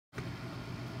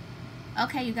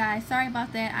Okay, you guys, sorry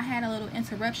about that. I had a little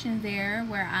interruption there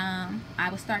where I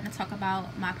was starting to talk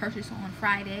about my purchase on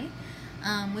Friday,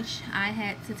 which I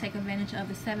had to take advantage of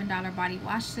the $7 body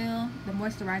wash sale, the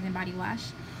moisturizing body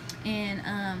wash. And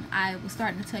I was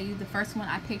starting to tell you the first one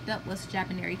I picked up was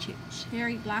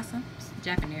cherry blossom.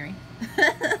 Japanese.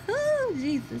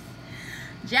 Jesus.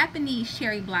 Japanese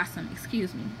cherry blossom,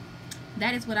 excuse me.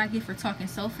 That is what I get for talking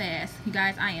so fast. You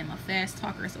guys, I am a fast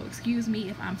talker, so excuse me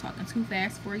if I'm talking too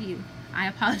fast for you. I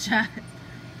apologize.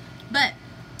 But,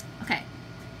 okay.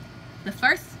 The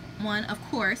first one, of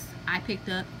course, I picked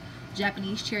up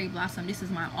Japanese cherry blossom. This is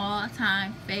my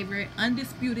all-time favorite,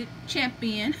 undisputed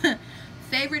champion,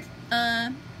 favorite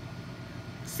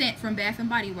scent from Bath and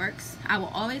Body Works. I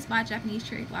will always buy Japanese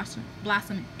cherry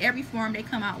blossom in every form they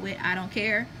come out with. I don't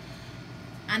care.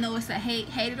 I know it's a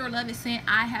hate it or love it scent.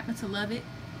 I happen to love it,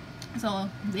 so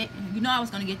you know I was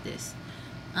gonna get this.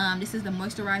 This is the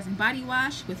moisturizing body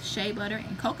wash with shea butter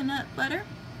and coconut butter.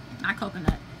 Not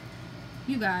coconut.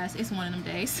 You guys, it's one of them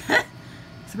days.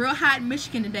 It's real hot in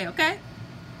Michigan today, okay?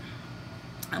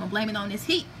 I'm gonna blame it on this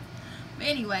heat. But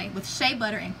anyway, with shea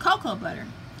butter and cocoa butter.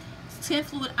 It's 10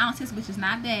 fluid ounces, which is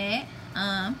not bad.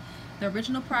 The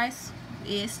original price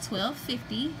is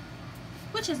 $12.50,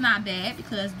 which is not bad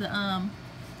because the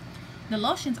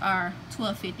lotions are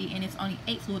 $12.50 and it's only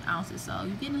 8 fluid ounces, so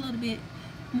you're getting a little bit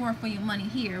more for your money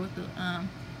here with the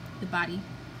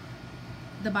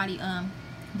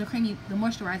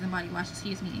moisturizing body wash,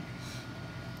 excuse me.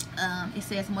 It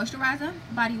says moisturizer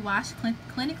body wash,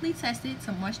 clinically tested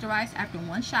to moisturize after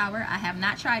one shower. I have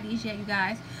not tried these yet, you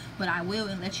guys, but I will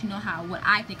and let you know what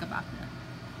I think about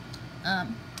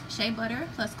them. Shea butter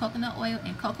plus coconut oil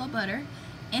and cocoa butter,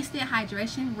 instant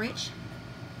hydration, rich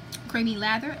creamy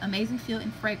lather, amazing feel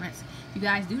and fragrance. If you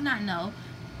guys do not know,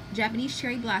 Japanese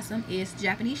cherry blossom is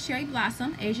Japanese cherry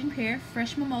blossom, Asian pear,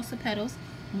 fresh mimosa petals,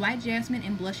 white jasmine,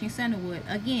 and blushing sandalwood.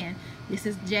 Again, this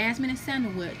is jasmine and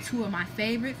sandalwood, two of my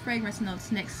favorite fragrance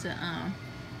notes next to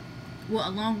well,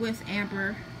 along with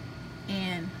amber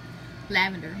and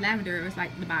lavender. Lavender is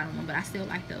like the bottom one, but I still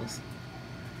like those.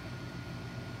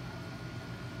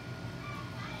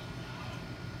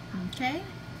 Okay,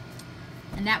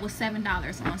 and that was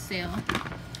 $7 on sale,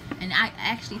 and I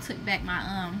actually took back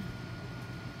my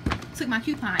took my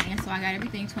coupon in, so I got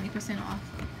everything 20% off.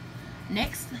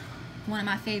 Next, one of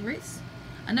my favorites,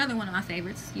 another one of my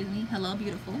favorites, excuse me, Hello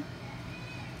Beautiful.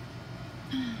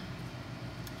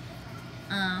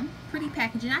 Pretty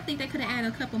packaging. I think they could have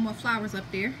added a couple more flowers up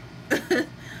there,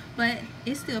 but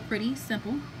it's still pretty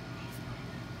simple.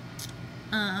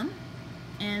 And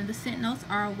the scent notes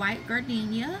are white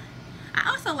gardenia. I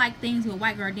also like things with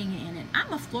white gardenia in it.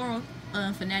 I'm a floral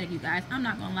fanatic, you guys. I'm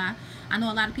not gonna lie. I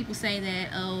know a lot of people say that,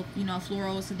 oh, you know,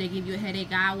 florals, they give you a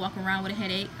headache. I walk around with a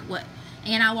headache. What?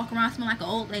 And I walk around smelling like an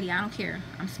old lady. I don't care.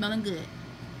 I'm smelling good.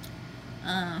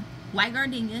 White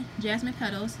gardenia, jasmine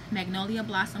petals, magnolia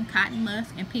blossom, cotton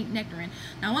musk, and pink nectarine.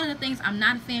 Now, one of the things I'm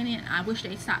not a fan in, I wish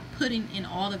they stopped putting in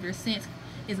all of their scents,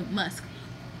 is musk.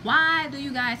 Why do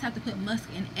you guys have to put musk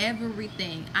in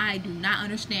everything? I do not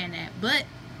understand that. But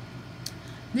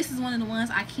this is one of the ones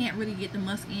I can't really get the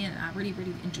musk in. I really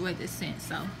enjoy this scent.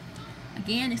 So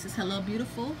again, this is Hello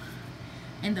Beautiful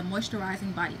and the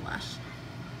moisturizing body wash.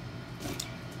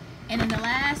 And then the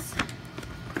last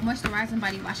moisturizing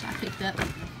body wash I picked up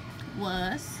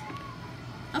was,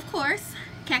 of course,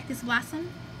 Cactus Blossom.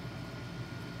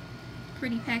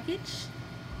 Pretty package,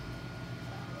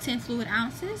 10 fluid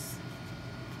ounces.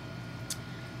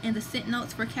 And the scent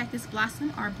notes for Cactus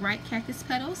Blossom are bright cactus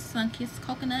petals, sun-kissed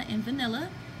coconut, and vanilla.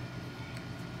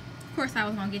 Of course, I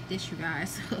was gonna get this, you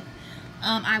guys.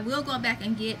 I will go back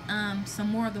and get some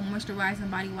more of the moisturizing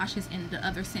body washes and the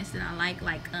other scents that I like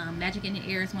Magic in the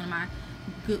Air is one of my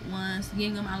good ones.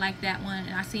 Gingham, I like that one,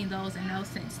 and I've seen those in those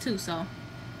scents too. So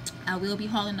I will be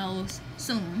hauling those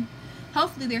soon.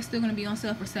 Hopefully, they're still gonna be on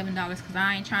sale for $7 because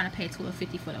I ain't trying to pay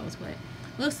 $12.50 for those, but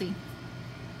we'll see.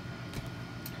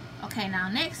 Okay, now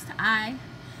next I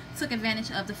took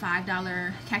advantage of the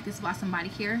 $5 Cactus Blossom body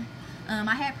care.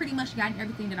 I had pretty much gotten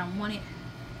everything that I wanted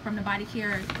from the body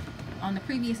care on the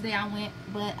previous day I went,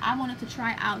 but I wanted to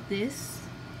try out this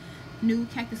new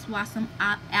Cactus Blossom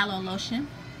aloe lotion.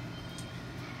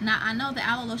 Now, I know the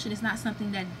aloe lotion is not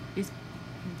something that is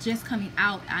just coming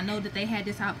out. I know that they had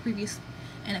this out previous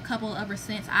and a couple of other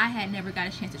scents. I had never got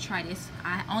a chance to try this.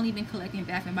 I only been collecting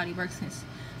Bath and Body Works since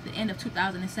the end of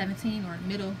 2017 or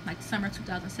middle, like summer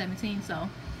 2017. So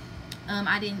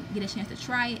I didn't get a chance to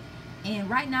try it. And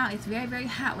right now it's very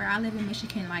hot where I live in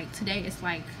Michigan. Like today it's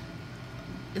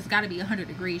got to be 100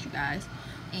 degrees, you guys.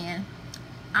 And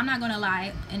I'm not gonna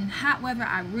lie, in hot weather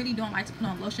I really don't like to put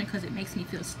on lotion because it makes me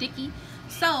feel sticky.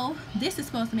 So this is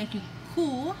supposed to make you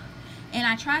cool, and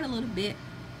I tried a little bit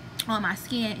on my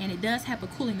skin, and it does have a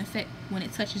cooling effect when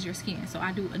it touches your skin, so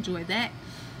I do enjoy that.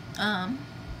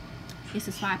 This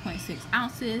is 5.6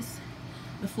 ounces.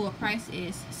 The full price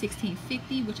is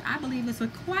 $16.50, which I believe is a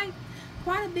quite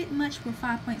a bit much for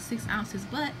 5.6 ounces,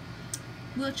 but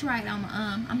we'll try it on.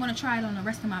 I'm gonna try it on the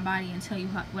rest of my body and tell you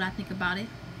what I think about it.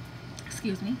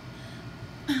 Excuse me.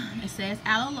 It says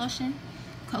aloe lotion,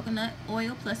 coconut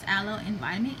oil plus aloe and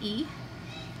vitamin E,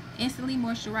 instantly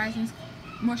moisturizes,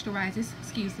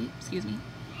 excuse me,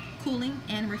 cooling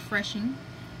and refreshing,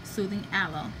 soothing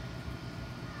aloe.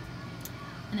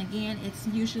 And again, it's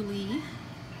usually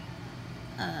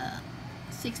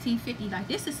 $16.50. Like,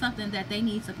 this is something that they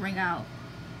need to bring out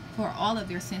for all of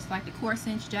their scents, like the core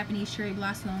scents, Japanese cherry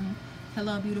blossom,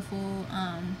 hello beautiful,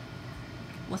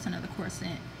 what's another core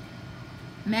scent,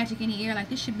 magic in the air. Like,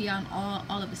 this should be on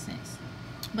all of the scents.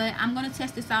 But I'm gonna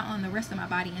test this out on the rest of my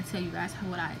body and tell you guys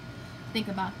what I think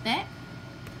about that.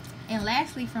 And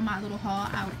lastly, for my little haul,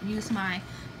 I would use my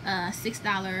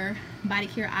 $6 body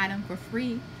care item for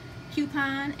free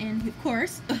coupon. And of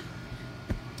course,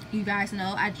 you guys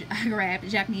know I grabbed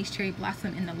Japanese cherry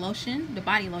blossom in the lotion, the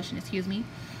body lotion, excuse me,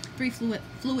 3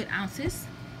 fluid ounces.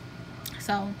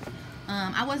 So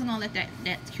I wasn't gonna let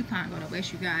that coupon go to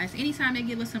waste, you guys. Anytime they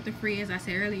give us something free, as I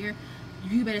said earlier,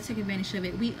 you better take advantage of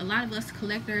it. A lot of us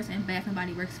collectors and Bath and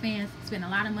Body Works fans spend a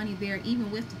lot of money there,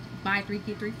 even with buy 3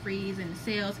 get 3 frees and the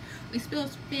sales. We still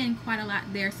spend quite a lot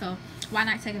there, so why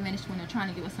not take advantage when they're trying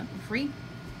to give us something free?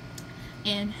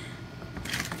 And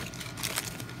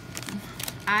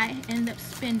I end up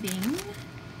spending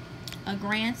a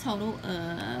grand total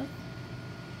of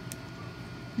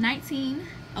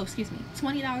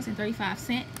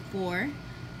 $20.35 for,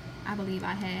 I believe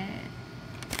I had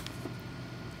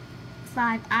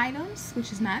 5 items,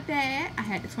 which is not bad. I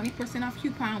had the 20% off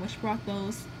coupon, which brought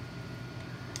those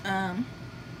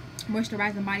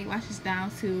moisturizing body washes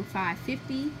down to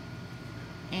 $5.50,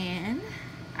 and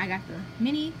I got the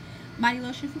mini body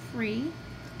lotion for free,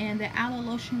 and the aloe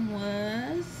lotion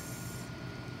was,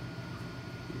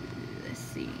 let's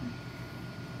see,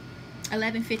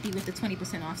 $11.50 with the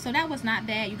 20% off. So that was not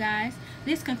bad, you guys.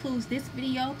 This concludes this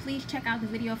video. Please check out the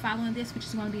video following this, which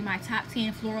is going to be my top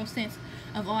 10 floral scents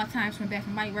of all times from Bath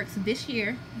and Body Works this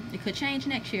year. It could change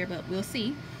next year, but we'll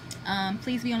see.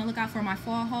 Please be on the lookout for my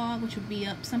fall haul, which will be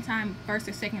up sometime 1st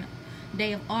or 2nd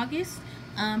day of August.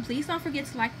 Please don't forget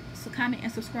to like, comment,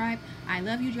 and subscribe. I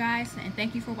love you guys, and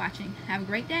thank you for watching. Have a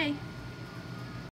great day.